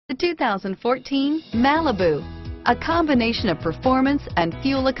The 2014 Malibu. A combination of performance and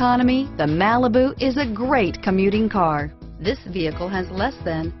fuel economy, the Malibu is a great commuting car. This vehicle has less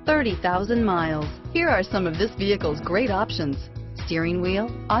than 30,000 miles. Here are some of this vehicle's great options: steering wheel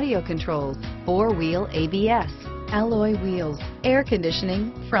audio controls, four-wheel ABS, alloy wheels, air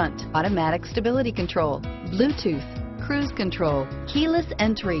conditioning, front, automatic stability control, Bluetooth, cruise control, keyless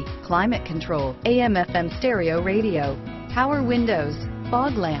entry, climate control, AM/FM stereo radio, power windows,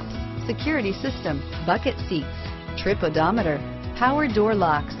 fog lamps, security system, bucket seats, trip odometer, power door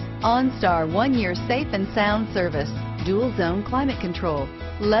locks, ONSTAR 1-year safe and sound service, dual zone climate control,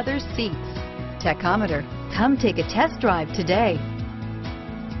 leather seats, tachometer. Come take a test drive today.